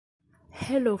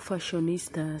Hello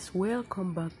fashionistas,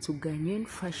 welcome back to Ghanaian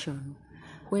fashion,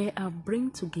 where I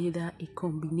bring together a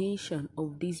combination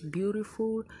of these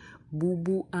beautiful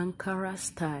boubou Ankara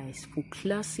styles for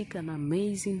classic and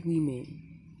amazing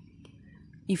women.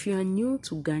 If you are new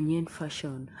to Ghanaian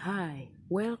fashion, hi,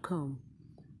 welcome.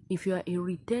 If you are a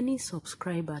returning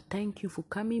subscriber, thank you for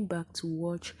coming back to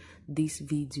watch this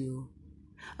video.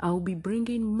 I will be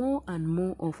bringing more and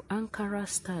more of Ankara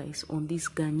styles on this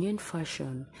Ghanaian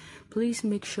fashion. Please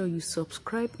make sure you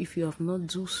subscribe if you have not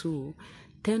do so.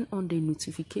 Turn on the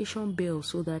notification bell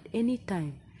so that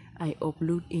anytime I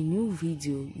upload a new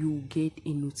video, you will get a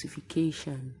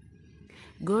notification.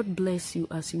 God bless you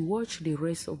as you watch the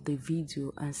rest of the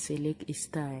video and select a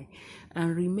style.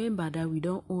 And remember that we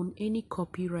don't own any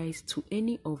copyrights to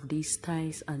any of these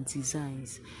styles and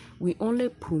designs. We only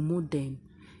promote them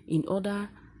in order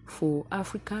for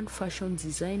African fashion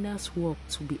designers' work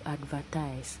to be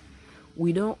advertised.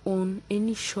 We don't own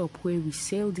any shop where we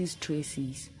sell these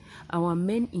dresses. Our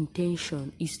main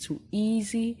intention is to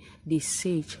ease the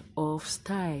search of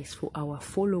styles for our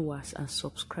followers and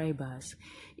subscribers.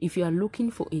 If you are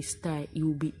looking for a style, it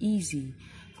will be easy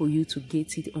for you to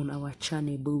get it on our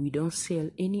channel, but we don't sell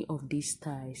any of these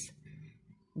styles.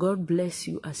 God bless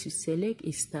you as you select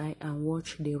a style and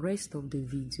watch the rest of the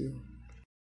video.